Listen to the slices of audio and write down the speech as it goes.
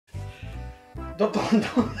Don't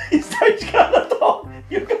talk. You cannot talk.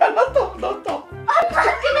 You cannot talk. Don't talk. I'm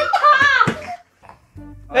not gonna talk.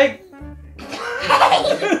 Hey.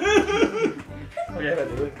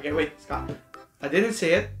 Okay, wait, stop. I didn't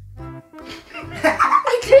say it.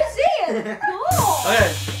 I didn't see it. No.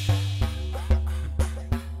 Okay.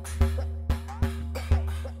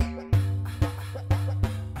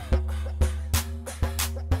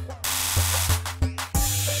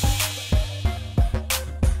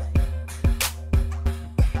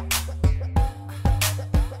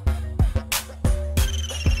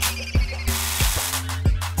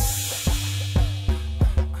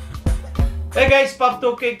 Hey guys, Pop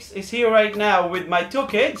 2 Cakes is here right now with my two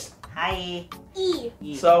kids. Hi.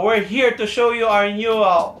 So we're here to show you our new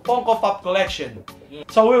Funko Pop collection. Yeah.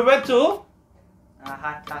 So we went to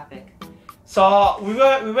Hot Topic. So we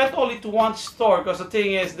went only to one store because the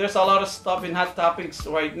thing is there's a lot of stuff in Hot Topics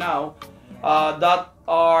right now that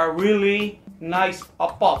are really nice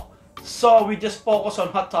pop. So we just focus on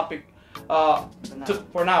Hot Topic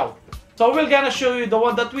for now. So we're gonna show you the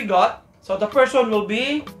one that we got. So the first one will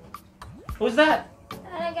be, who's that?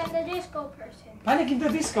 I got the disco person. Panic in the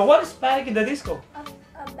Disco. What is Panic in the Disco?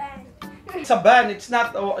 A band. It's a band. It's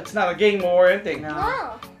not a game or anything.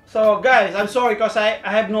 No. So guys, I'm sorry because I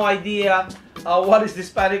have no idea what is this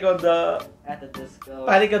Panic on the Disco.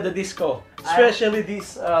 Panic at the Disco. Especially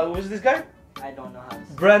this who's this guy? I don't know how to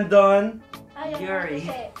say Brandon. I don't know how to Urie.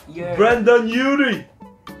 say it. Urie. Brandon Urie.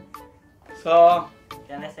 So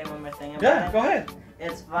Can I say one more thing about yeah, it? go ahead.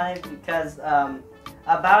 It's funny because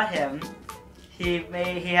about him, he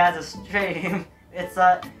has a stream.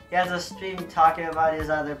 He has a stream talking about his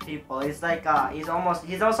other people. He's like he's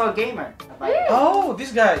also a gamer. Oh,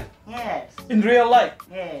 this guy Yes. in real life.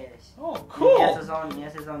 Yes. Oh, He cool. has his own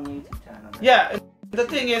YouTube channel. Yeah, the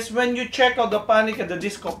thing is when you check out the Panic at the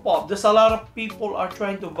Disco pop, there's a lot of people are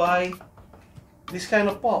trying to buy this kind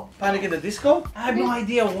of pop. Panic at the Disco? I have no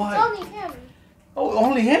idea It's why. only him. Oh,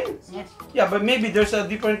 only him? Yes. Yeah, but maybe there's a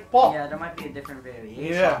different pop. Yeah, there might be a different variation.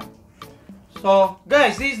 Yeah. So,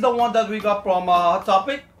 guys, this is the one that we got from Hot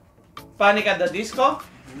Topic. Panic at the Disco.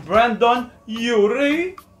 Brandon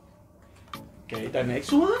Urie. Okay, the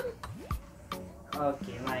next one.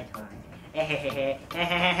 Okay, my turn.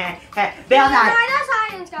 Bill Nye. The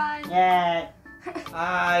science guy. Yeah.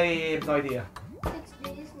 I have no idea. It's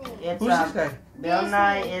Disney. It's Who's this guy? Bill Disney.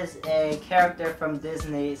 Nye is a character from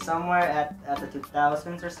Disney somewhere at the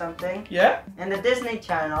 2000s or something. Yeah? In the Disney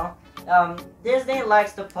Channel, Disney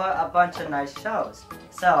likes to put a bunch of nice shows.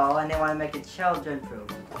 So, and they want to make it children-proof.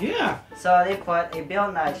 Yeah. So they put a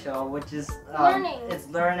Bill Nye show, which is Learning. It's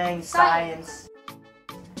learning Science. science.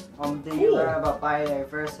 Do you Cool. learn about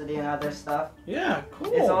biodiversity and other stuff? Yeah,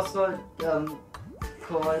 cool. It's also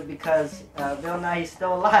cool because Bill Nye is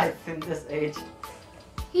still alive in this age.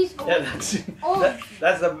 He's Yeah, old.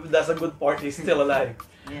 that's a good part. He's still alive.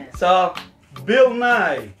 Yes. So, Bill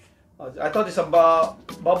Nye. I thought it's a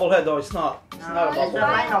bobblehead, though it's not. It's not a it's It's the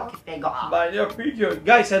bobblehead. rhino. By your figure,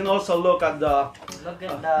 guys, and also look at the Look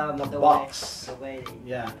at the the box. way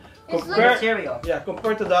Yeah. It's the Compare, material. yeah,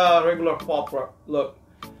 compared to the regular pop rock. Look.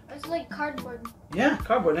 It's like cardboard. Yeah,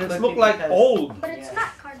 cardboard. And it But look like because- old. But it's Yeah. not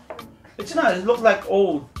cardboard. It's not. It look like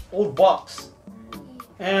old box.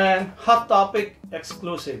 And Hot Topic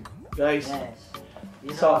exclusive, guys. Yes.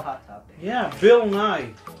 These So- are all Hot Topic. Yeah, Bill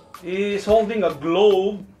Nye is holding a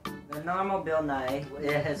globe. The normal Bill Nye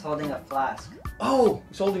is holding a flask. Oh,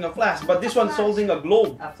 he's holding a flask, but this one's holding a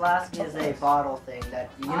globe. A flask is a bottle thing that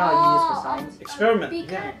you use for science. Experiment.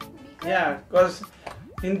 Beaker. Yeah, because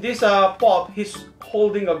in this pop, he's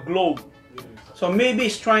holding a globe. So maybe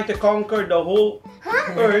he's trying to conquer the whole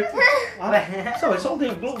Earth. Huh? So he's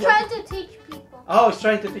holding a globe. Trying to teach people. Oh, he's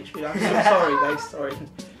trying to teach me. I'm so sorry, guys. Sorry.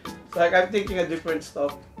 It's like I'm thinking of different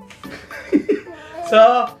stuff.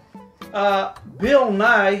 So, Bill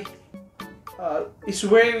Nye is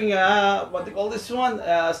wearing what they call this one?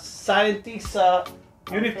 Scientist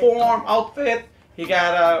uniform outfit. He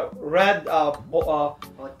got a red bow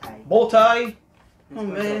tie. Oh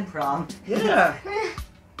man. Prom. Yeah.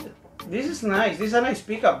 This is nice. This is a nice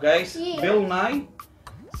pickup, guys. Yeah. Bill Nye.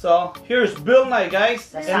 So here's Bill Nye, guys.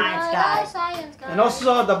 The And, science guy. Science guy. and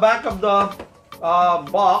also the back of the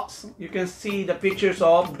box, you can see the pictures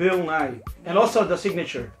of Bill Nye and also the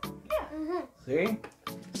signature. Mhm. See?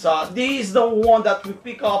 So this is the one that we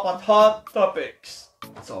pick up at Hot Topics.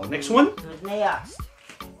 So next one. Who's next?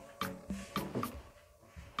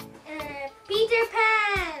 Peter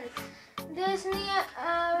Pan. Disney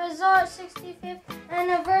Resort 65th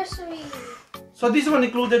anniversary. So this one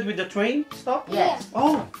included with the train stop? Yes.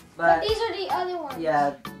 Oh, But But these are the other ones.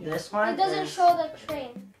 yeah, this one It doesn't is, show the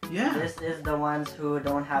train. Yeah. This is the ones who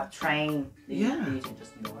don't have train. These are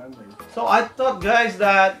just normal. So I thought, guys,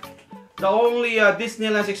 that the only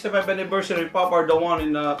Disneyland 65th anniversary pop are the one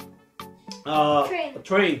in the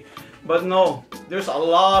train. But no, there's a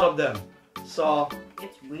lot of them. So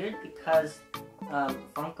it's weird because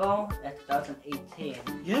Funko at 2018,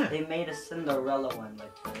 they made a Cinderella one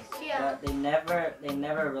like this. Yeah. But they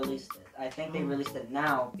never released it. I think they released it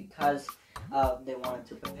now because they wanted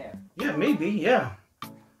to prepare. Yeah, maybe, yeah.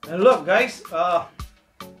 And look, guys,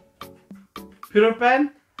 Peter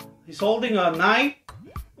Pan, he's holding a knife.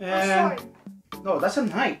 And a sword. No, that's a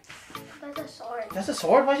knife. That's a sword. That's a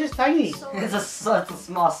sword? Why is it tiny? It's a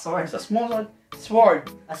small sword. It's a small sword.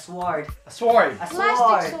 A sword. A sword. A Plastic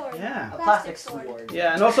sword. sword. Yeah. A plastic sword.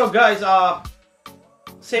 Yeah, and also, guys,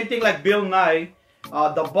 same thing like Bill Nye.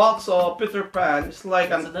 The box of Peter Pan is like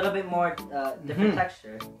it's a little bit more different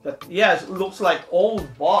texture. But yes, it looks like old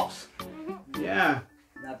box. Yeah.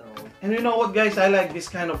 Not old. And you know what, guys? I like this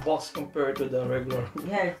kind of box compared to the regular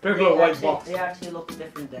white box. They actually look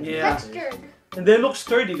different than Yeah. Textured. And they look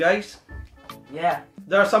sturdy, guys. Yeah.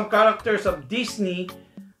 There are some characters of Disney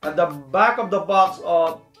at the back of the box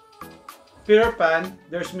of Peter Pan.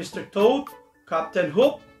 There's Mr. Toad, Captain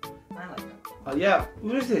Hook. I like that. Yeah,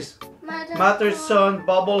 who is this? Matterhorn. Matterson,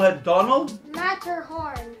 Bobblehead Donald.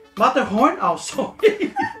 Matterhorn. Matterhorn? Oh,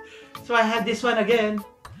 sorry. So I had this one again.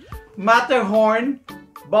 Matterhorn,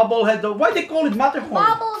 Bobblehead Donald. Why they call it Matterhorn?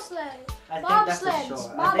 Bobsled. I think that's for Bobsleds.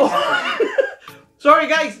 sure. I think that's for sure. Sorry,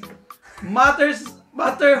 guys.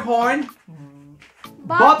 Matterhorn,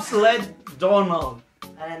 Bobsled Donald.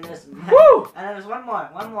 And then there's Woo! And then there's one more.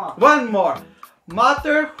 One more.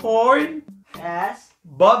 Matterhorn, Yes.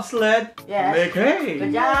 Bobsled, Yes. Mickey.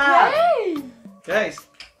 Good job. Hey. Guys,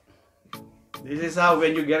 this is how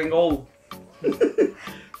when you're getting old.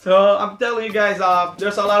 So I'm telling you guys,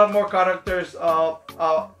 there's a lot of more characters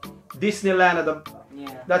Disneyland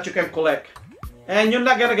that you can collect. And you're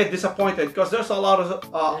not gonna get disappointed because there's a lot of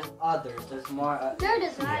there's others. There's more. They're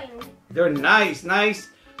designed. They're nice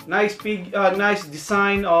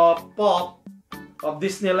design of pop of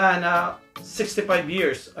Disneyland 65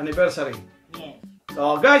 years anniversary. Yeah.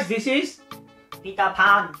 So guys, this is Peter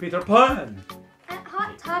Pan. Peter Pan. At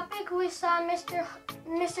Hot Topic, we saw Mr.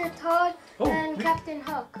 Toad and Captain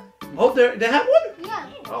Hook. Oh, they have one? Yeah.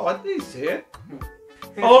 Oh, what is it?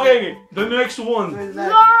 Okay, the next one. Who's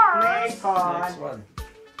Yes. that? Next Next one. one.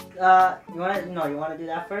 You wanna do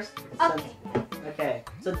that first? Okay. Okay.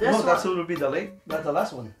 So this No, one. that will be that's the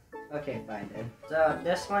last one. Okay, fine then. So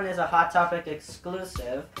this one is a Hot Topic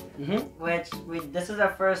exclusive, this is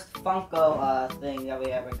our first Funko thing that we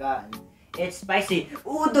ever gotten. It's spicy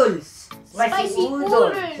oodles. Spicy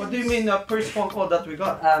oodles. What do you mean first Funko that we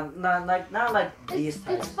got? Not like these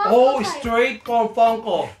types. It's Funko Oh, type. straight from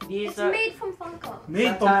Funko. These It's are made from Funko.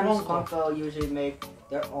 Made from sometimes Funko. Funko usually make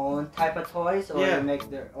their own type of toys, or they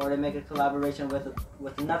make a collaboration with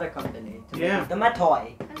another company to make them a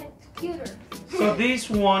toy. And it's cuter. So this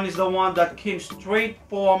one is the one that came straight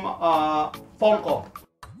from Funko.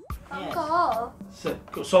 Funko.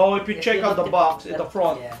 So if you check out the box at the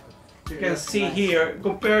front, yeah, you can see here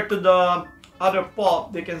compared to the other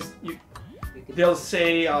pop, they'll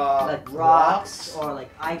say like rocks or like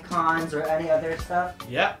icons or any other stuff.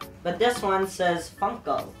 Yeah. But this one says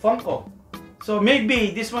Funko. Funko. So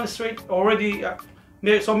maybe this one straight already.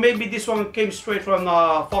 So maybe this one came straight from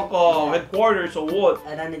Funko headquarters or what?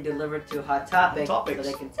 And then they delivered to Hot Topic so Topics.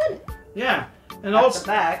 they can sell it. Yeah. And At also the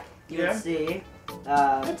back, you'll see.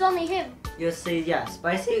 It's only him. You'll see,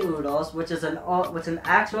 Spicy Oodles, which is an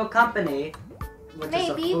actual company, which is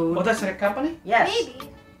a Maybe. food. Oh, that's a company? Yes. Maybe.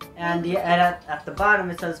 And at the bottom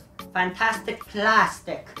it says Fantastic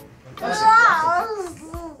Plastic.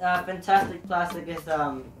 Fantastic Plastic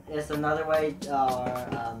is another way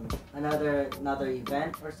another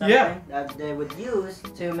event or something that they would use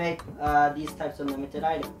to make these types of limited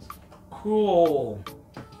items. Cool.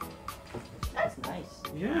 That's nice.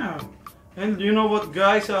 Yeah. And you know what,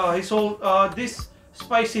 guys? He sold this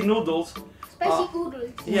spicy noodles. Spicy oodles.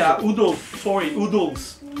 Yeah, oodles. Sorry,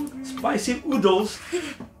 oodles. Spicy oodles.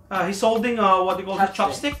 He's holding what they call the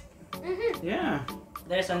chopstick. Yeah.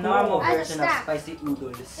 There's a normal As a version of snack. Spicy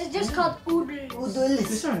Oodles. It's just called oodles.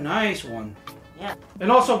 These are nice one. Yeah.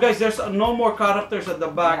 And also, guys, there's no more characters at the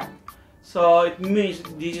back. So it means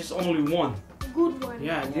this is only one. Good one.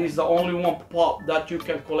 Yeah, this is the only one pop that you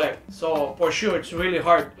can collect. So for sure, it's really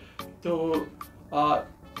hard to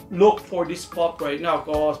look for this pop right now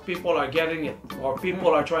because people are getting it or people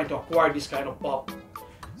are trying to acquire this kind of pop.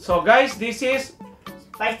 So guys, this is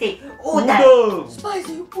Spicy Oodle.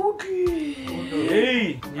 Spicy oodles.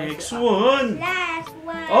 Okay, next one. Last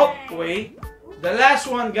one. Oh, wait. the last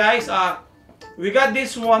one, guys, we got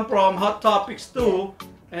this one from Hot Topics too,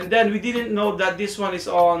 and then we didn't know that this one is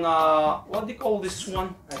on what do you call this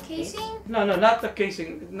one? Casing? No, not the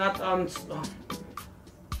casing, not on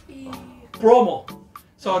promo.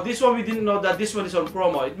 So this one we didn't know that this one is on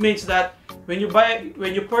promo. It means that when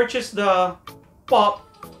you purchase the pop,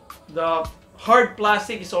 the hard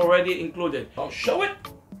plastic is already included. I'll show it.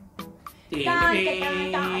 What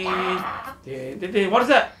is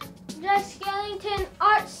that? The Skelengton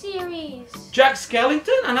art series. Jack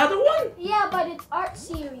Skelengton, another one? Yeah, but it's art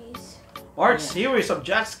series. Art series of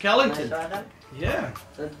Jack Skelengton. Yeah.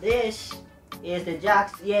 So this is the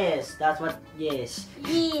Jack's. Yes, that's what. Yes.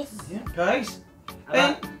 Yes. Yeah, guys.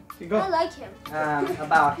 About, You go. I like him.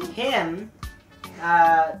 About him,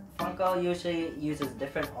 Funko usually uses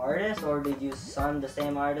different artists, or they use the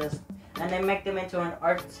same artist, and they make them into an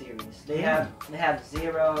art series. They have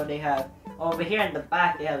Zero. They have over here in the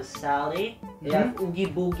back. They have Sally. They have Oogie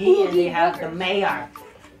Boogie, and they have the Mayor.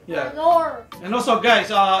 Yeah. Lord. And also,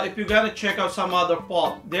 guys, if you're gonna check out some other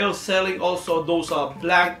pop, they're selling also those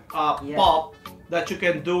blank pop that you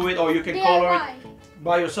can do it, or you can color it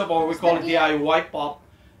by yourself, or we call it DIY pop.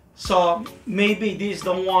 So maybe this is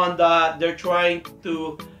the one that they're trying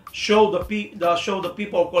to show the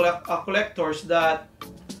people collectors that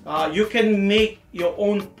you can make your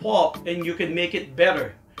own pop and you can make it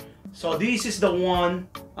better. So this is the one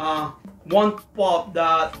pop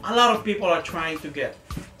that a lot of people are trying to get.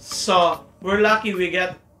 So we're lucky we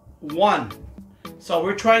get one. So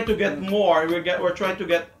we're trying to get more. We're trying to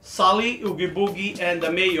get Sally, Oogie Boogie, and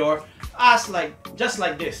the Mayor just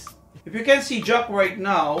like this. If you can see Jack right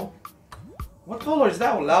now, what color is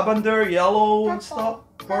that? Lavender, yellow, and stuff.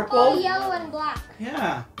 Purple. Yellow, and black.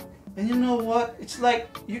 Yeah. And you know what? It's like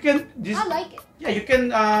you can. I like it. Yeah, you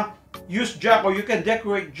can use Jack, or you can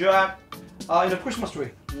decorate Jack in a Christmas tree.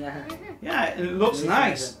 Yeah. Yeah, it looks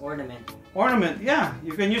nice. An ornament. Ornament. Yeah,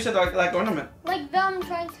 you can use it like ornament. Like them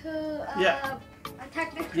trying to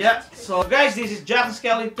attack the Christmas Yeah. tree. So guys, this is Jack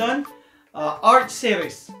Skelengton art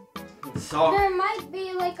series. So there might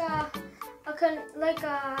be like a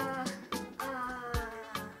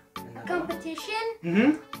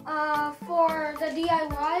competition for the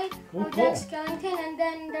DIY of Jack Skelengton, and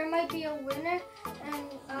then there might be a winner,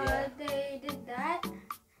 and they did that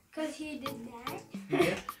because he did that.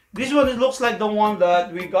 Yeah. This one, it looks like the one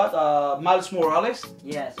that we got, Miles Morales.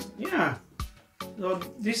 Yes. Yeah. So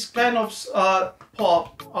this kind of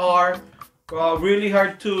pop are really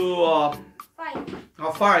hard to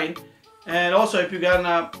find, and also if you're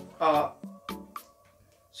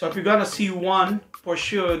gonna see one, for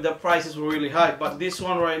sure the prices were really high. But this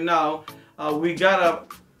one right now, we got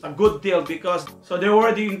a good deal because they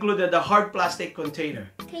already included the hard plastic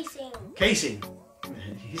container. Casing.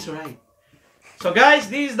 He's right. So guys,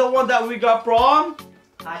 this is the one that we got from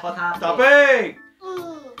Hot Topic.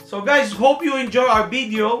 So guys, hope you enjoy our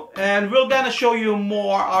video, and we're gonna show you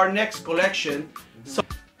more our next collection. So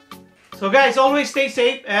guys, always stay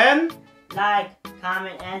safe and like,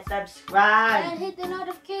 comment, and subscribe. And hit the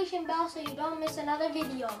notification bell so you don't miss another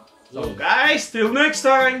video. so guys, till next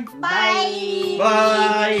time. Bye.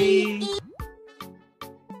 Bye.